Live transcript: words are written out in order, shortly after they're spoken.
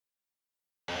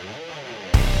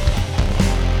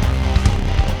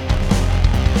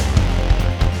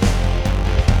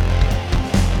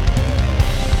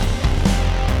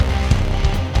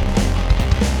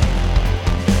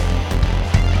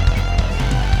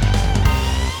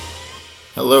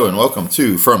Hello and welcome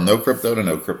to From No Crypto to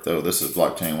No Crypto. This is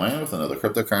Blockchain Wayne with another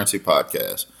cryptocurrency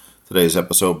podcast. Today's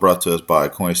episode brought to us by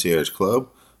Concierge Club,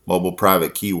 mobile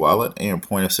private key wallet, and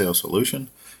point of sale solution,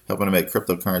 helping to make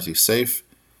cryptocurrency safe,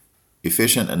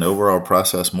 efficient, and the overall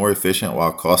process more efficient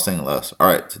while costing less. All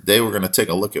right, today we're going to take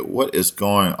a look at what is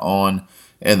going on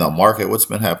in the market, what's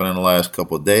been happening in the last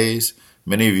couple of days.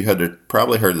 Many of you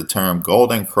probably heard the term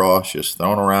golden cross just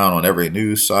thrown around on every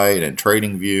news site and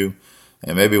trading view,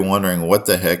 and maybe wondering what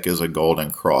the heck is a golden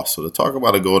cross. So to talk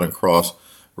about a golden cross,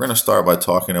 we're going to start by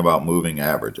talking about moving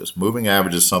averages. Moving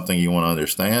average is something you want to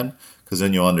understand because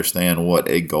then you'll understand what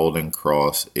a golden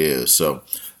cross is. So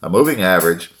a moving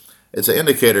average, it's an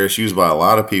indicator that's used by a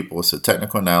lot of people. It's a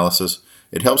technical analysis.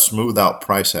 It helps smooth out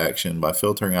price action by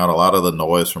filtering out a lot of the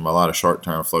noise from a lot of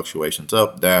short-term fluctuations,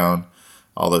 up, down,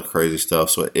 all the crazy stuff.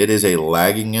 So it is a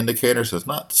lagging indicator. So it's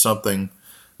not something,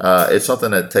 it's something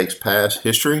that takes past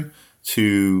history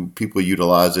to people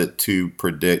utilize it to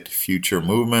predict future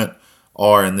movement,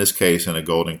 or in this case, in a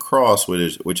golden cross,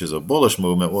 which is a bullish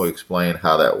movement. We'll explain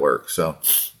how that works. So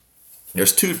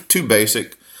there's two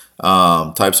basic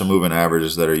types of moving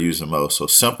averages that are used the most. So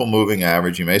simple moving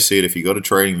average, you may see it if you go to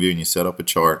TradingView and you set up a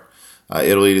chart.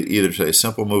 It'll either say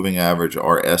simple moving average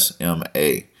or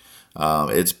SMA.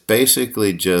 It's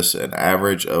basically just an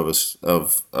average of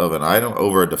an item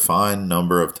over a defined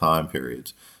number of time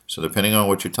periods. So depending on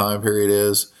what your time period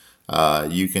is,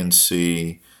 you can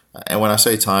see, and when I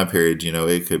say time period,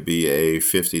 it could be a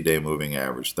 50-day moving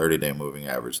average, 30-day moving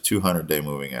average, 200-day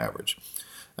moving average.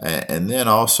 And then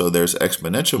also there's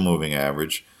exponential moving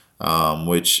average,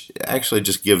 which actually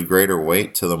just gives greater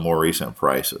weight to the more recent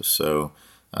prices. So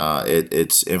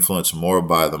it's influenced more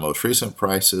by the most recent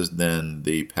prices than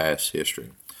the past history.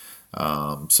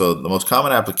 So the most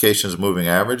common applications of moving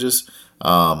averages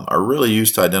are really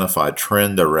used to identify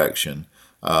trend direction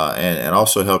and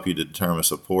also help you to determine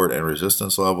support and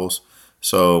resistance levels.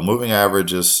 So moving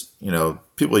averages,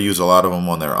 people use a lot of them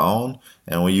on their own,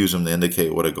 and we use them to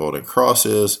indicate what a golden cross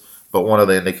is. But one of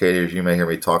the indicators you may hear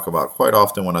me talk about quite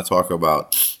often when I talk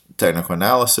about technical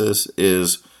analysis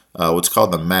is what's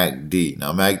called the MACD.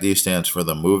 Now, MACD stands for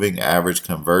the Moving Average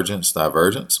Convergence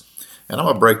Divergence. And I'm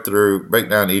going to break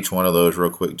down each one of those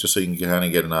real quick just so you can kind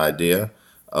of get an idea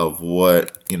of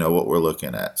what we're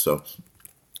looking at. So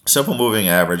simple moving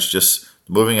average, just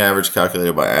moving average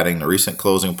calculated by adding the recent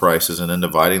closing prices and then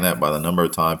dividing that by the number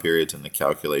of time periods in the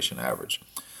calculation average.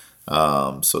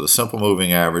 So the simple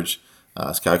moving average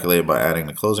is calculated by adding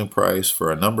the closing price for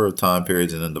a number of time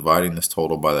periods and then dividing this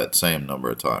total by that same number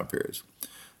of time periods.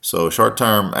 So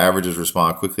short-term averages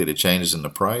respond quickly to changes in the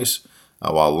price,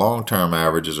 while long-term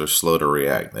averages are slow to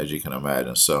react, as you can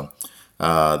imagine. So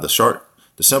the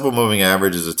simple moving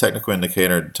average is a technical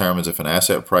indicator that determines if an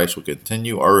asset price will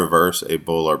continue or reverse a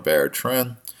bull or bear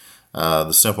trend.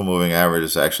 The simple moving average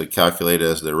is actually calculated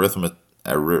as the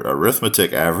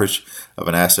arithmetic average of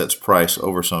an asset's price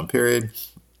over some period,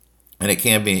 and it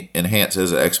can be enhanced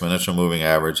as an exponential moving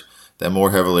average that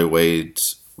more heavily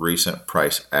weights recent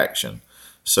price action.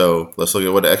 So let's look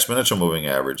at what the exponential moving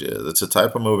average is. It's a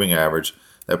type of moving average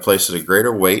that places a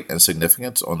greater weight and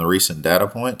significance on the recent data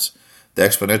points. The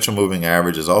exponential moving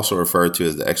average is also referred to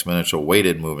as the exponential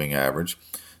weighted moving average.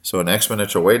 So an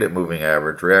exponential weighted moving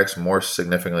average reacts more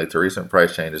significantly to recent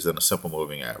price changes than a simple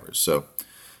moving average. So,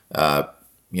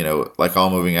 like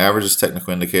all moving averages,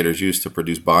 technical indicators used to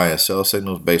produce buy and sell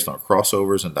signals based on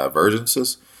crossovers and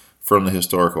divergences from the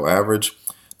historical average.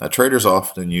 Now, traders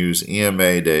often use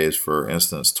EMA days, for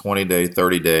instance, 20-day,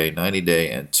 30-day,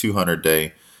 90-day, and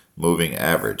 200-day moving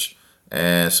average.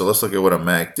 And so let's look at what a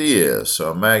MACD is.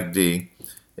 So a MACD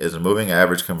is a moving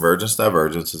average convergence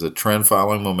divergence. It's a trend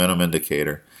following momentum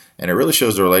indicator, and it really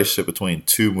shows the relationship between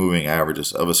two moving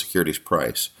averages of a security's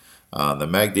price. The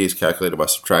MACD is calculated by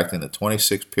subtracting the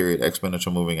 26-period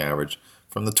exponential moving average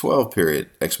from the 12-period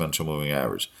exponential moving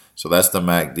average. So that's the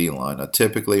MACD line. Now,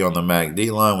 typically on the MACD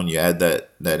line, when you add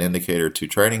that indicator to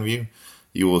TradingView,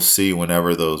 you will see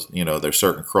whenever those, there's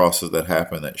certain crosses that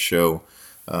happen that show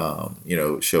a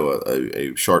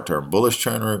short-term bullish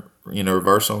trend,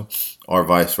 reversal, or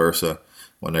vice versa.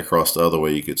 When they cross the other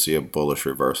way, you could see a bullish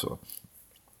reversal.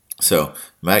 So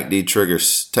MACD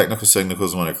triggers technical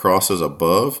signals when it crosses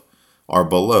above or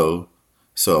below.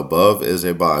 So above is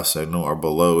a buy signal, or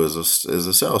below is a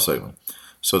sell signal.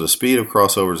 So the speed of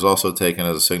crossover is also taken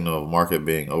as a signal of market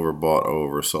being overbought or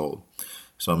oversold.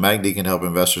 So MACD can help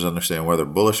investors understand whether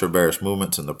bullish or bearish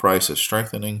movements in the price is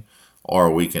strengthening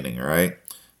or weakening. Right?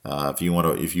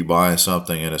 If you buy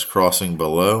something and it's crossing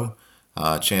below,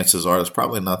 chances are it's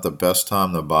probably not the best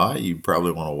time to buy. You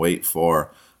probably want to wait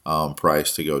for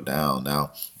price to go down.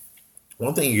 Now,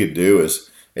 one thing you could do is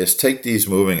is take these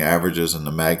moving averages in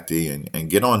the MACD and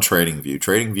get on TradingView.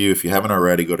 TradingView, if you haven't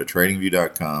already, go to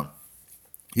tradingview.com.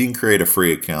 You can create a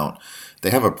free account. They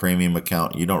have a premium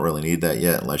account. You don't really need that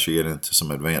yet unless you get into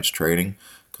some advanced trading.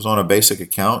 Because on a basic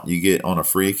account, on a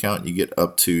free account, you get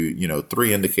up to,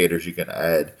 3 indicators you can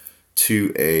add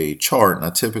to a chart.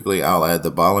 Now, typically, I'll add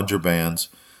the Bollinger Bands,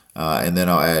 and then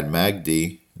I'll add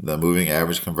MACD, the Moving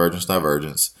Average Convergence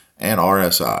Divergence, and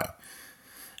RSI.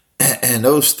 And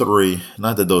those 3,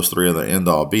 not that those 3 are the end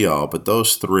all be all, but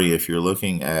those 3, if you're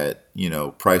looking at,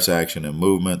 price action and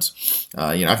movements,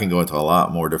 I can go into a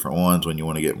lot more different ones when you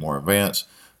want to get more advanced,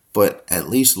 but at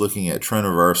least looking at trend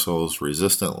reversals,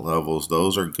 resistant levels,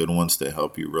 those are good ones to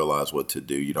help you realize what to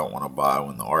do. You don't want to buy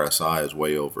when the RSI is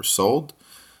way oversold.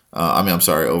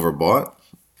 Overbought.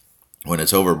 When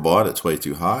it's overbought, it's way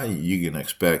too high. You can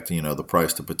expect, the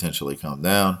price to potentially come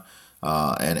down.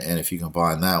 And if you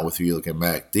combine that with you look at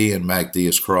MACD and MACD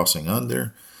is crossing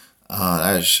under,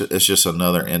 it's just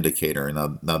another indicator.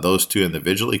 Now those 2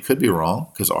 individually could be wrong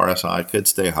because RSI could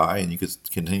stay high and you could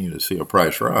continue to see a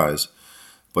price rise.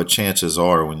 But chances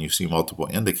are when you see multiple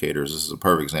indicators, this is a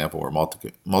perfect example where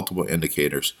multiple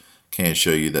indicators can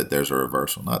show you that there's a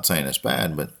reversal. Not saying it's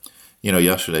bad, but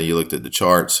yesterday you looked at the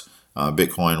charts.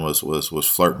 Bitcoin was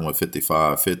flirting with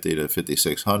 5,550 to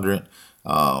 5,600.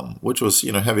 Which was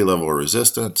heavy level of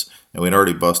resistance, and we'd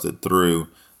already busted through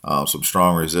some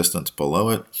strong resistance below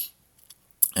it,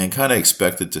 and kind of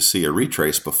expected to see a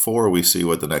retrace before we see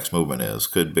what the next movement is.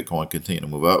 Could Bitcoin continue to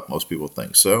move up? Most people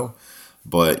think so,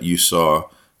 but you saw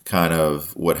kind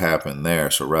of what happened there.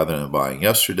 So rather than buying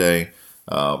yesterday,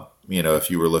 if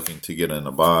you were looking to get in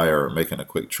a buy or making a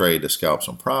quick trade to scalp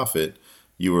some profit,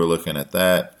 you were looking at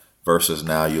that. Versus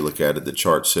now you look at it, the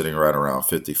chart sitting right around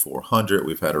 5,400.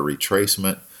 We've had a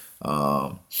retracement,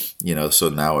 so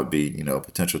now would be, a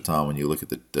potential time when you look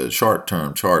at the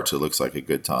short-term charts, it looks like a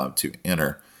good time to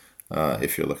enter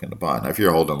if you're looking to buy. Now, if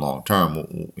you're holding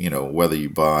long-term, whether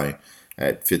you buy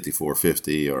at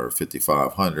 5,450 or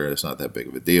 5,500, it's not that big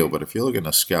of a deal. But if you're looking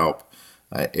to scalp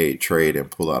a trade and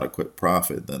pull out a quick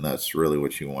profit, then that's really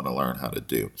what you want to learn how to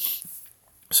do.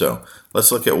 So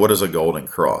let's look at what is a golden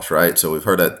cross, right? So we've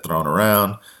heard that thrown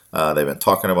around. They've been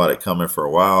talking about it coming for a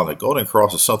while. The golden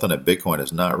cross is something that Bitcoin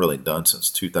has not really done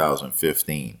since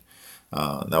 2015.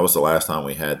 That was the last time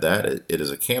we had that. It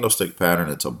is a candlestick pattern.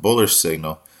 It's a bullish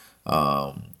signal.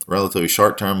 Relatively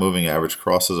short-term moving average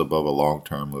crosses above a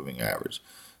long-term moving average.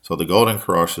 So the golden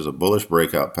cross is a bullish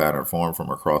breakout pattern formed from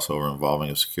a crossover involving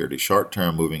a security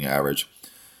short-term moving average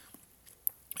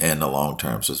and the long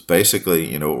term. So it's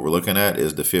basically, what we're looking at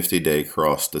is the 50-day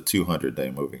cross the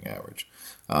 200-day moving average.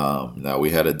 Now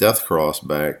we had a death cross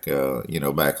back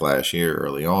last year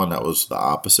early on. That was the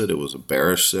opposite. It was a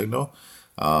bearish signal,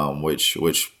 which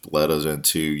led us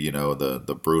into,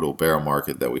 the brutal bear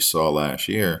market that we saw last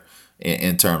year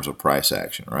in terms of price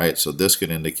action, right? So this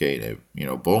could indicate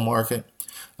a, bull market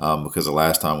because the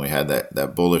last time we had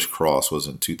that bullish cross was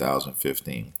in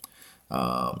 2015.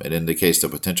 It indicates the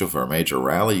potential for a major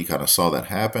rally. You kind of saw that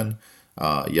happen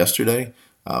yesterday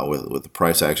with the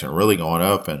price action really going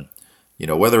up, and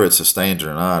whether it sustains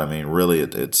or not. I mean, really,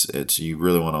 it's you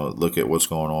really want to look at what's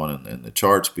going on in the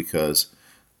charts because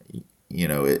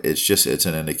it's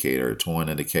an indicator. It's one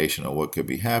indication of what could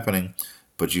be happening.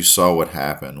 But you saw what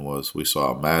happened was we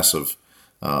saw a massive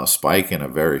spike in a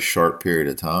very short period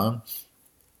of time,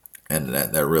 and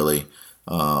that really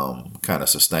kind of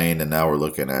sustained, and now we're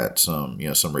looking at some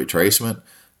retracement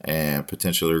and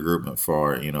potential regroupment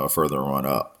for a further run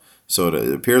up. So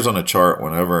it appears on the chart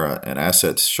whenever an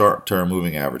asset's short-term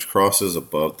moving average crosses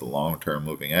above the long-term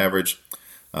moving average.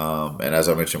 And as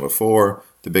I mentioned before,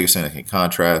 the biggest thing that can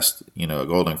contrast, a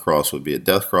golden cross would be a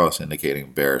death cross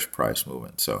indicating bearish price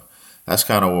movement. So that's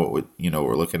kind of what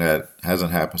we're looking at. It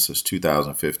hasn't happened since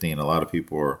 2015. A lot of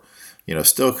people are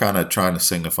still kind of trying to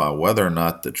signify whether or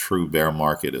not the true bear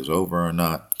market is over or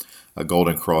not. A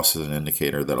golden cross is an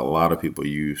indicator that a lot of people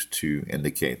use to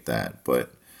indicate that.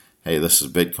 But hey, this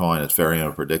is Bitcoin. It's very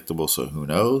unpredictable, so who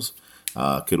knows?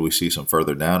 Could we see some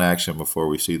further down action before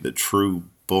we see the true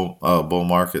bull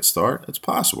market start? It's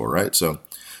possible, right? So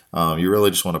you really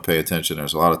just want to pay attention.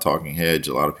 There's a lot of talking heads,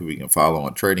 a lot of people you can follow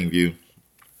on TradingView.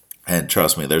 And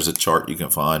trust me, there's a chart you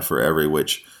can find for every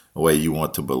which way you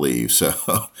want to believe. So,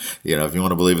 if you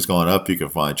want to believe it's going up, you can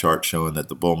find charts showing that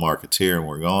the bull market's here and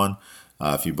we're gone.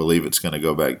 If you believe it's going to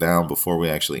go back down before we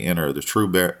actually enter the true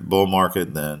bull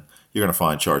market, then you're going to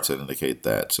find charts that indicate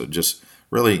that. So just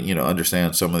really,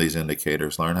 understand some of these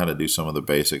indicators, learn how to do some of the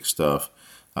basic stuff.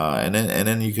 And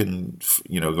then you can,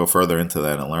 go further into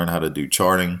that and learn how to do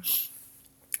charting,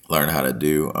 learn how to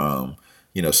do,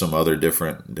 some other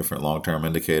different long-term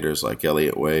indicators like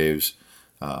Elliott waves,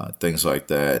 things like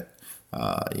that.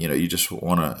 You just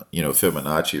want to,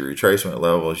 Fibonacci retracement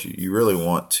levels. You really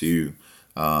want to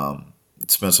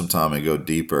spend some time and go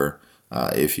deeper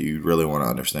if you really want to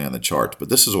understand the charts. But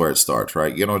this is where it starts,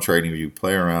 right? Get on TradingView,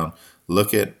 play around,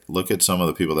 look at some of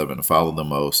the people that have been followed the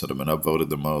most, that have been upvoted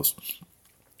the most,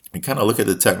 and kind of look at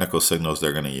the technical signals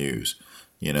they're going to use,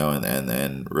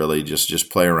 and really just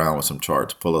play around with some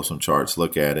charts, pull up some charts,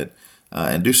 look at it,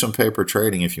 and do some paper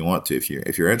trading if you want to. If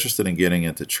you're interested in getting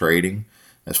into trading,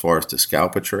 as far as to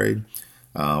scalp a trade,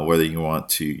 whether you want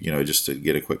to, just to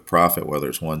get a quick profit, whether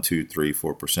it's 1, 2, 3,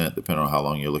 4%, depending on how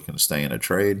long you're looking to stay in a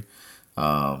trade.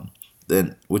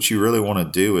 Then what you really want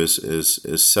to do is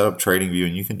set up TradingView,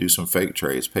 and you can do some fake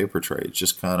trades, paper trades.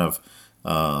 Just kind of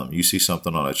you see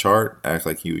something on a chart, act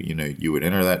like you would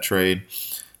enter that trade,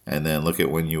 and then look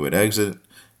at when you would exit,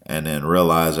 and then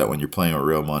realize that when you're playing with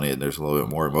real money, there's a little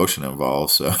bit more emotion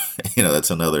involved. So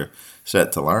that's another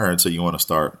set to learn. So you want to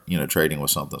start trading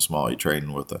with something small. You're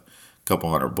trading with a couple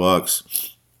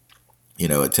 $100. A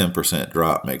 10%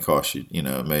 drop may cost you, you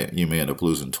may end up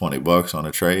losing $20 on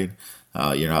a trade.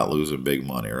 You're not losing big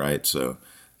money, right? So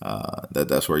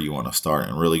that's where you want to start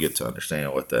and really get to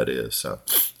understand what that is. So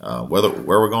where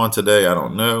we're going today, I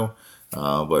don't know,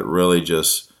 but really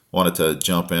just wanted to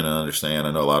jump in and understand.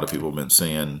 I know a lot of people have been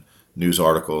seeing news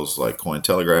articles like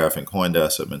Cointelegraph and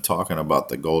CoinDesk have been talking about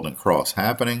the Golden Cross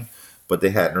happening, but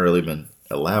they hadn't really been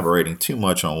elaborating too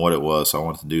much on what it was. So I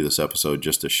wanted to do this episode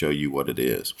just to show you what it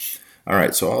is. All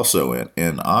right, so also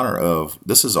in honor of,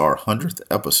 this is our 100th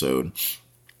episode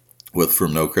with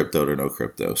From No Crypto to No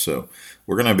Crypto. So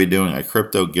we're going to be doing a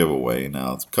crypto giveaway.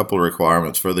 Now, a couple of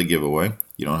requirements for the giveaway.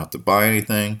 You don't have to buy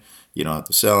anything. You don't have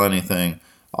to sell anything.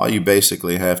 All you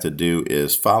basically have to do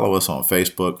is follow us on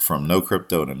Facebook, From No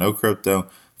Crypto to No Crypto.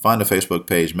 Find the Facebook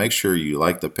page. Make sure you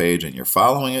like the page and you're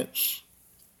following it.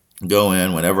 Go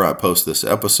in whenever I post this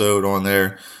episode on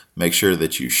there. Make sure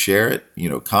that you share it,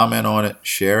 comment on it,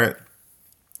 share it,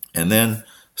 and then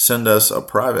send us a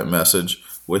private message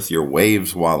with your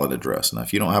Waves wallet address. Now,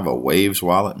 if you don't have a Waves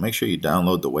wallet, make sure you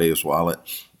download the Waves wallet.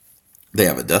 They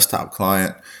have a desktop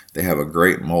client. They have a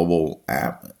great mobile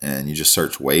app, and you just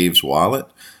search Waves wallet.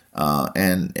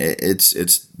 And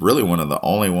it's really one of the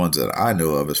only ones that I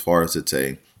know of as far as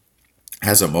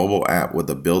has a mobile app with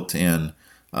a built-in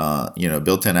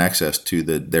access to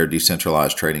their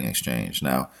decentralized trading exchange.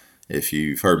 Now, if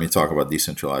you've heard me talk about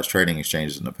decentralized trading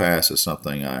exchanges in the past, it's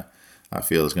something I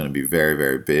feel is going to be very,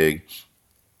 very big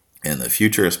in the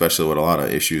future, especially with a lot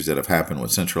of issues that have happened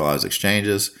with centralized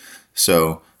exchanges.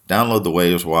 So download the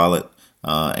Waves wallet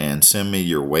and send me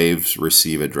your Waves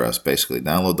receive address. Basically,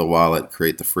 download the wallet,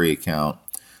 create the free account,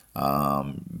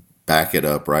 back it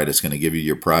up, right? It's going to give you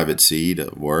your private seed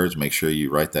of words. Make sure you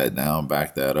write that down,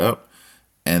 back that up,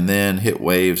 and then hit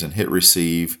Waves and hit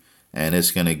receive. And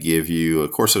it's going to give you,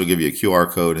 of course, it'll give you a QR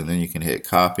code, and then you can hit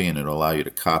copy, and it'll allow you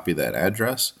to copy that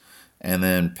address and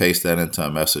then paste that into a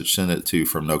message. Send it to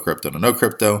From No Crypto to No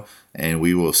Crypto, and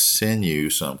we will send you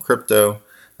some crypto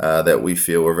that we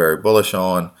feel we're very bullish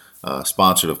on.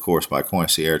 Sponsored, of course, by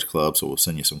Concierge Club, so we'll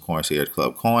send you some Concierge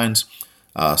Club coins.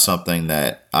 Something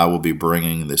that I will be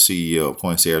bringing the CEO of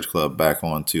Concierge Club back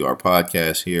onto our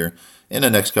podcast here in the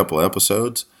next couple of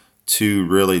episodes to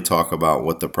really talk about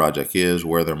what the project is,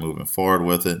 where they're moving forward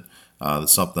with it.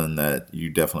 It's something that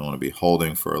you definitely want to be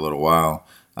holding for a little while.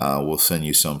 We'll send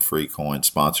you some free coins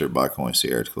sponsored by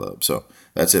Concierge Club. So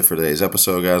that's it for today's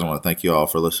episode, guys. I want to thank you all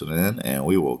for listening in, and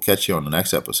we will catch you on the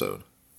next episode.